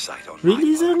oversight on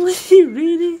Really, my part. Zhongli?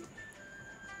 Really?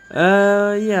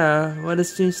 Yeah. What a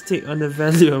strange take on the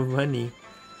value of money.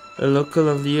 A local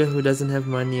of Liyue who doesn't have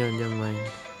money on their mind.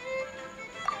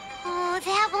 Oh,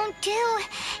 that won't do.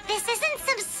 This isn't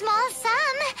some small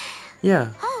sum.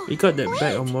 Yeah, Oh, we got that wait.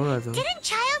 back on Mora though. Didn't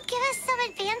Child give us some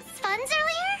advanced funds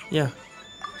earlier? Yeah.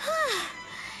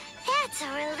 That's a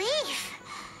relief.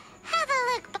 Have a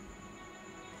look.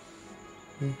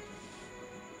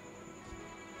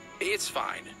 It's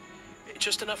fine.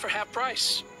 Just enough for half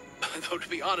price. Though to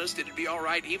be honest, it'd be all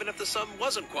right even if the sum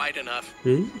wasn't quite enough.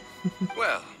 Really?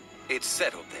 Well, it's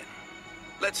settled then.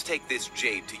 Let's take this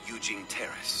jade to Yujing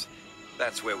Terrace.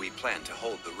 That's where we plan to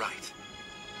hold the rite.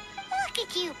 Look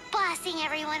at you bossing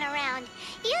everyone around.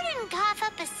 You didn't cough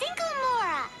up a single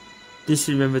Mora. Just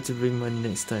remember to bring money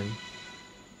next time.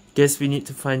 Guess we need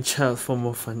to find Child for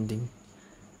more funding.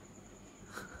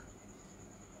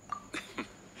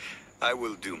 I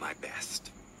will do my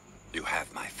best. You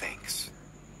have my thanks.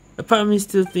 A part of me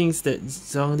still thinks that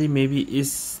Zhongli maybe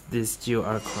is this Geo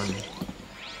Archon.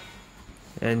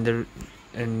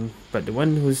 But the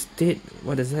one who's dead,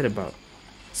 what is that about?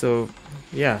 So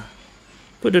yeah.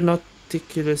 Put the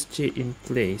Nautilus jade in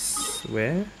place.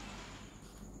 Where?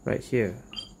 Right here.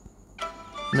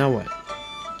 Now what?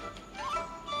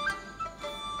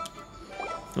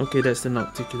 Okay, that's the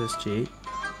Nautilus jade.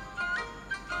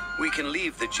 We can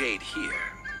leave the jade here.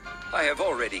 I have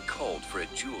already called for a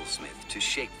jewelsmith to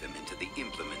shape them into the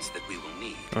implements that we will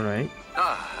need. Alright.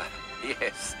 Ah,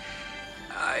 yes.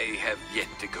 I have yet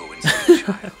to go and see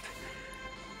Child.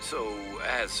 So,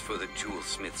 as for the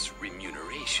jewelsmith's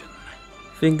remuneration...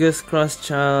 Fingers crossed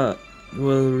Child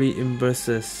will reimburse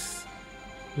us.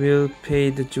 We'll pay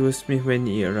the jewelsmith when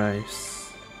he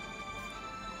arrives.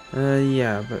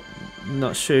 Yeah, but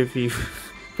not sure if he...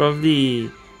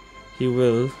 Probably he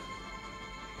will.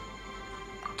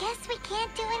 Guess we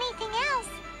can't do anything else.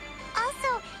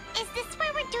 Also, is this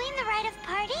where we're doing the rite of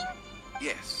parting?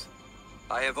 Yes.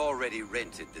 I have already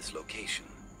rented this location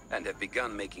and have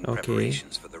begun making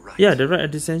preparations for the rite. Yeah, the rite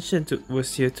of dissension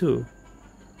was here too.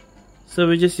 So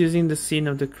we're just using the scene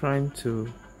of the crime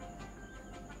to...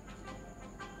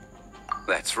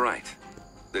 That's right.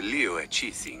 The Liyue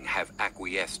Qixing have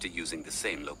acquiesced to using the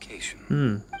same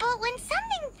location. But when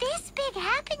something this big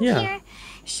happened here,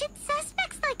 should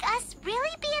suspects like us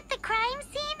really be at the crime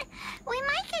scene? We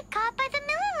might get caught by the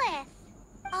Millilith.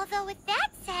 Although with that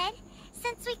said,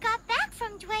 since we got back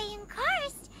from Dway and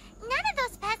Karst, none of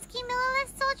those pesky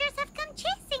Millilith soldiers have come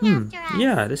chasing after us.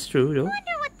 Yeah, that's true though. I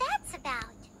wonder what that's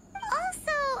about.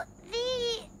 Also,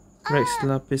 the Rex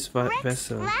Lapis Rex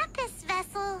vessel. Lapis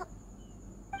vessel.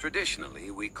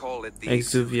 Traditionally, we call it the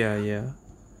Exuvia, yeah.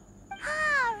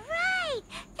 Ah, right.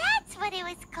 That's what it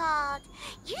was called.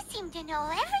 You seem to know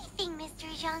everything, Mr.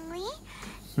 Zhongli.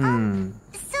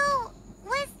 So,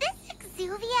 was this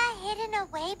Exuvia hidden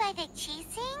away by the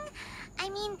Qixing? I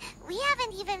mean, we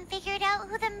haven't even figured out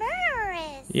who the murderer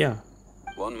is. Yeah.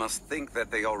 One must think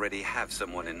that they already have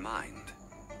someone in mind.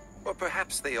 Or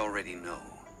perhaps they already know.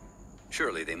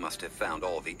 Surely they must have found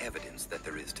all the evidence that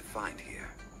there is to find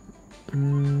here.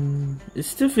 It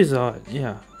still feels odd,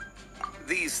 yeah.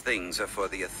 These things are for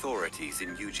the authorities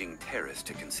in Yujing Terrace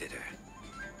to consider.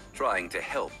 Trying to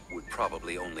help would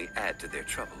probably only add to their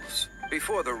troubles.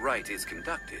 Before the rite is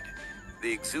conducted,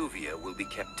 the Exuvia will be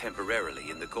kept temporarily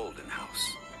in the Golden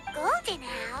House. Golden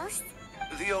House?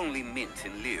 The only mint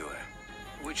in Liyue,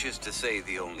 which is to say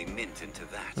the only mint in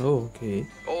Teyvat. Oh, okay.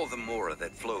 All the mora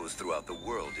that flows throughout the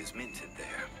world is minted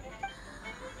there.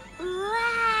 Wow!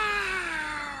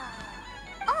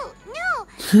 Oh, no!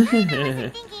 Paimon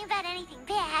wasn't thinking about anything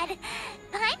bad.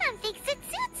 Paimon thinks it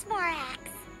suits Morax.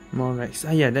 Morax.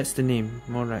 Ah, yeah, that's the name.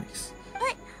 Morax.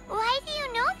 But why do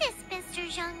you know this, Mr.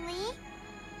 Zhongli?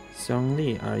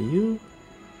 Zhongli, are you?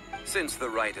 Since the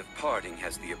rite of parting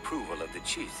has the approval of the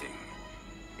Qixing,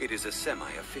 it is a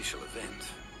semi-official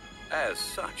event. As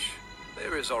such,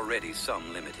 there is already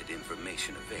some limited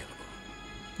information available.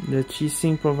 The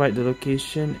Qixing provide the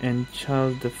location and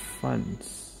charge the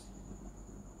funds.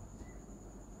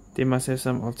 They must have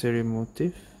some ulterior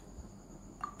motive.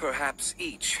 Perhaps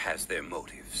each has their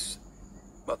motives.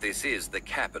 But this is the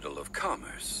capital of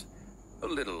commerce. A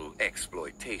little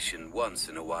exploitation once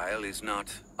in a while is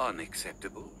not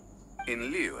unacceptable.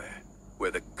 In Liyue, where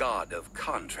the god of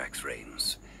contracts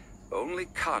reigns, only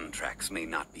contracts may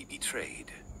not be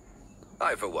betrayed.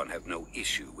 I, for one, have no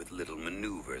issue with little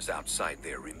maneuvers outside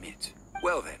their remit.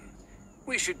 Well then,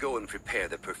 we should go and prepare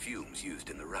the perfumes used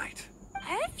in the rite.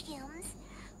 Perfumes?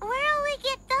 Where'll we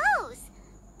get those?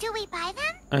 Do we buy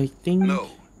them? I think... No.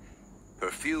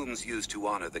 Perfumes used to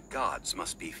honor the gods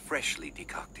must be freshly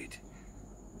decocted.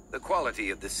 The quality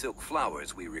of the silk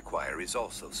flowers we require is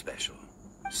also special.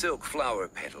 Silk flower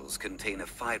petals contain a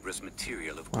fibrous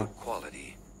material of good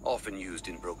quality, often used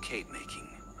in brocade making.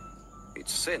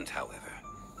 Its scent, however,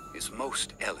 is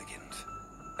most elegant,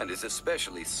 and is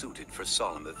especially suited for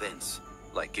solemn events,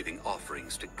 like giving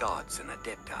offerings to gods and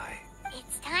adepti.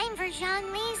 It's time for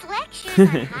Zhongli's lectures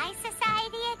on high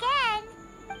society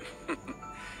again.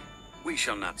 We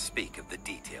shall not speak of the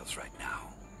details right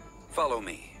now. Follow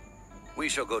me. We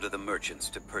shall go to the merchants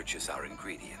to purchase our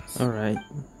ingredients. Alright.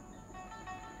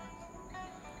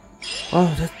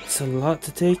 Oh, that's a lot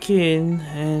to take in.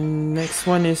 And next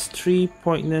one is 3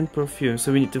 poignant perfumes.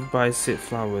 So we need to buy said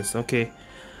flowers. Okay.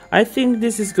 I think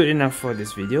this is good enough for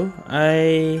this video.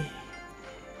 I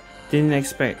didn't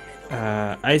expect.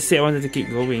 I said I wanted to keep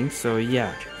going. So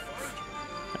yeah.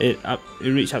 It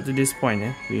reached up to this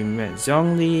point. We met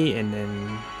Zhongli and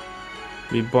then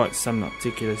we bought some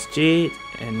Nocticulus Jade.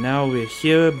 And now we're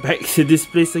here back to this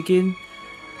place again.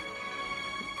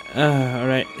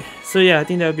 Alright, so yeah, I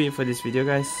think that'll be it for this video,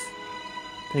 guys.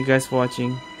 Thank you guys for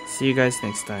watching. See you guys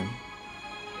next time.